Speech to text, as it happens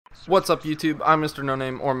What's up YouTube, I'm Mr. No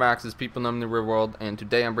Name, or Max as people know me in the real world, and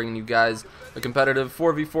today I'm bringing you guys a competitive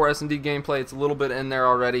 4v4 SND gameplay. It's a little bit in there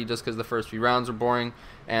already just because the first few rounds are boring,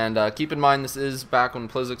 and keep in mind this is back when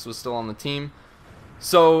Plizzix was still on the team.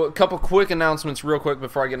 So a couple quick announcements real quick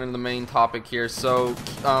before I get into the main topic here. So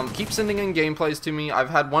keep sending in gameplays to me.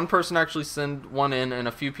 I've had one person actually send one in and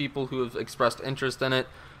a few people who have expressed interest in it.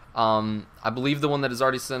 I believe the one that has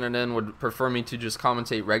already sent it in would prefer me to just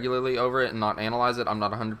commentate regularly over it and not analyze it. I'm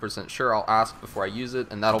not 100% sure. I'll ask before I use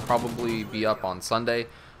it, and that'll probably be up on Sunday.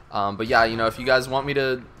 But yeah, you know, if you guys want me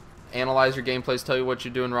to analyze your gameplays, tell you what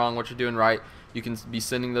you're doing wrong, what you're doing right, you can be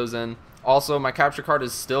sending those in. Also, my capture card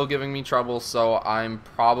is still giving me trouble, so I'm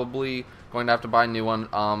probably going to have to buy a new one.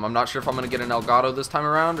 I'm not sure if I'm going to get an Elgato this time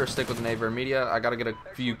around or stick with an Aver Media. I got to get a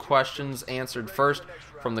few questions answered first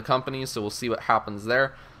from the company, so we'll see what happens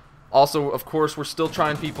there. Also, of course, we're still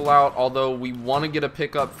trying people out, although we want to get a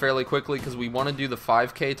pickup fairly quickly because we want to do the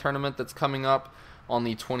 5K tournament that's coming up on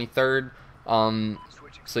the 23rd.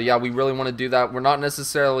 So yeah, we really want to do that. We're not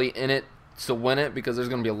necessarily in it to win it because there's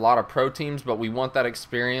going to be a lot of pro teams, but we want that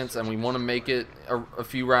experience and we want to make it a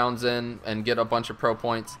few rounds in and get a bunch of pro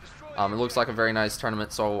points. It looks like a very nice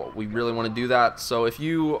tournament, so we really want to do that. So if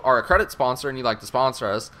you are a credit sponsor and you'd like to sponsor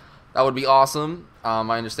us, that would be awesome.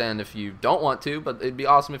 I understand if you don't want to, but it'd be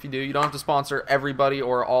awesome if you do. You don't have to sponsor everybody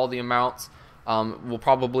or all the amounts. We'll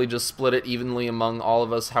probably just split it evenly among all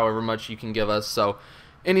of us, however much you can give us. So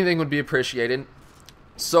anything would be appreciated.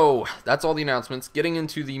 So that's all the announcements. Getting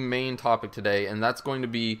into the main topic today, and that's going to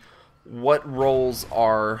be what roles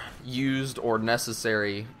are used or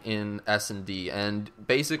necessary in S&D. And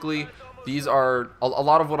basically, these are a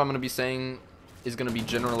lot of what I'm going to be saying is going to be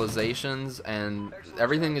generalizations, and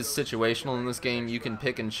everything is situational in this game. You can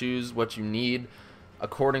pick and choose what you need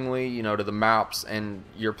accordingly, you know, to the maps and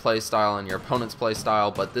your play style and your opponent's play style,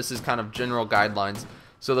 but this is kind of general guidelines.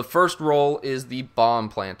 So the first role is the bomb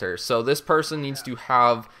planter. So this person needs to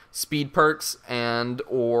have speed perks and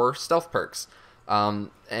or stealth perks,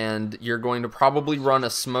 and you're going to probably run a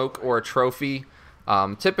smoke or a trophy,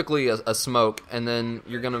 typically a smoke, and then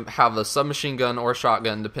you're going to have a submachine gun or a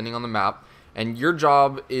shotgun depending on the map. And your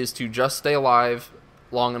job is to just stay alive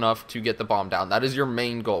long enough to get the bomb down. That is your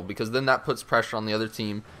main goal, because then that puts pressure on the other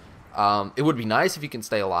team. It would be nice if you can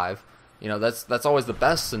stay alive. You know, that's always the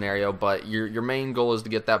best scenario, but your main goal is to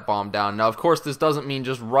get that bomb down. Now, of course, this doesn't mean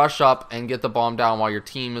just rush up and get the bomb down while your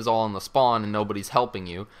team is all in the spawn and nobody's helping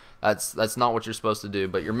you. That's not what you're supposed to do,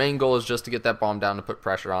 but your main goal is just to get that bomb down to put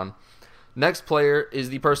pressure on. Next player is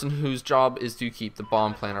the person whose job is to keep the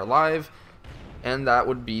bomb planter alive, and that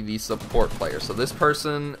would be the support player. So this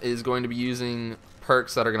person is going to be using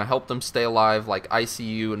perks that are going to help them stay alive, like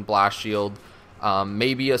ICU and Blast Shield,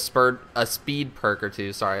 maybe a speed perk or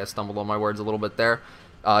two. Sorry, I stumbled on my words a little bit there,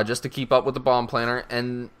 just to keep up with the bomb planter.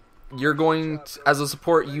 And you're going to, as a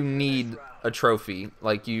support, you need a trophy.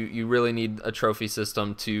 Like you really need a trophy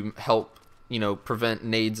system to help, you know, prevent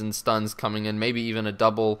nades and stuns coming in, maybe even a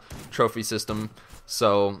double trophy system.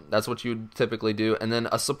 So that's what you would typically do. And then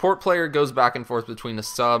a support player goes back and forth between a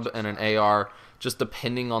sub and an AR, just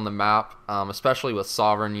depending on the map, especially with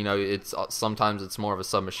Sovereign. You know, sometimes it's more of a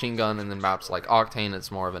submachine gun, and then maps like Octane, it's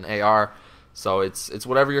more of an AR. So it's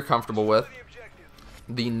whatever you're comfortable with.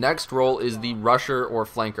 The next role is the rusher or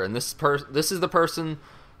flanker, and this is the person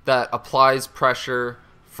that applies pressure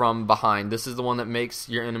from behind. This is the one that makes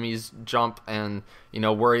your enemies jump and, you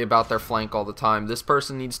know, worry about their flank all the time. This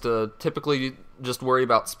person needs to typically just worry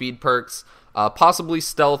about speed perks, possibly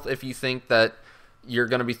stealth if you think that you're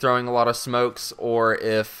going to be throwing a lot of smokes, or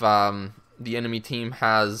if the enemy team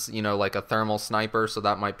has, you know, like a thermal sniper, so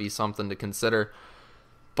that might be something to consider.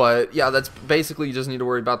 But yeah, that's basically, you just need to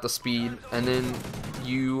worry about the speed, and then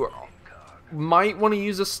you might want to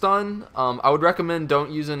use a stun. I would recommend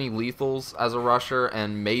don't use any lethals as a rusher,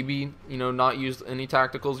 and maybe, you know, not use any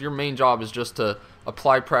tacticals. Your main job is just to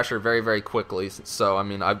apply pressure very, very quickly. So I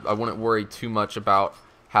mean, I wouldn't worry too much about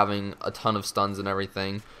having a ton of stuns and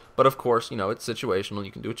everything. But of course, you know, it's situational.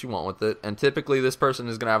 You can do what you want with it. And typically this person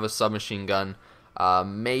is going to have a submachine gun,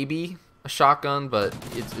 maybe a shotgun, but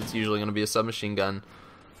it's usually going to be a submachine gun.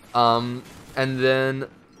 And then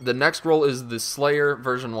the next role is the Slayer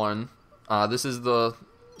version 1. This is the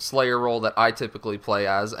Slayer role that I typically play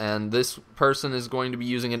as, and this person is going to be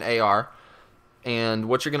using an AR. And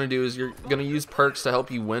what you're going to do is you're going to use perks to help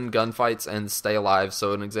you win gunfights and stay alive.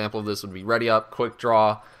 So an example of this would be Ready Up, Quick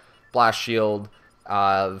Draw, Blast Shield,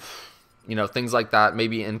 you know, things like that,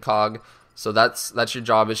 maybe Incog. So that's your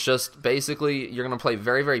job. It's just basically you're going to play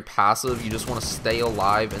very, very passive. You just want to stay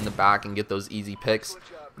alive in the back and get those easy picks.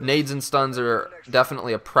 Nades and stuns are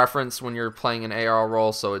definitely a preference when you're playing an AR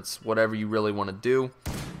role, so it's whatever you really want to do.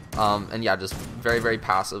 And yeah, just very, very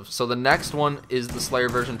passive. So the next one is the Slayer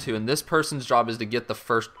version 2, and this person's job is to get the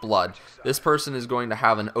first blood. This person is going to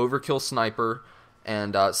have an overkill sniper,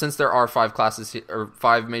 and since there are 5 classes or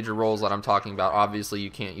 5 major roles that I'm talking about, obviously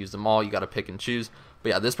you can't use them all. You got to pick and choose. But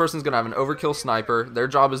yeah, this person's going to have an overkill sniper. Their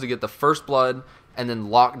job is to get the first blood and then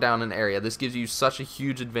lock down an area. This gives you such a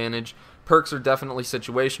huge advantage. Perks are definitely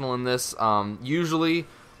situational in this. Usually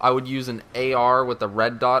I would use an AR with a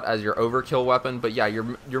red dot as your overkill weapon, but yeah,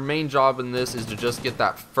 your main job in this is to just get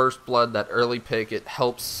that first blood, that early pick. It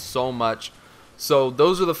helps so much. So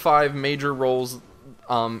those are the 5 major roles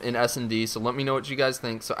in SND, so let me know what you guys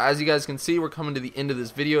think. So as you guys can see, we're coming to the end of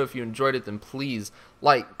this video. If you enjoyed it, then please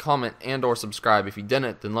like, comment, and or subscribe. If you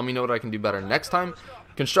didn't, then let me know what I can do better next time.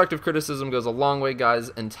 Constructive criticism goes a long way, guys.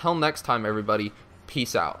 Until next time, everybody,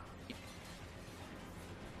 peace out.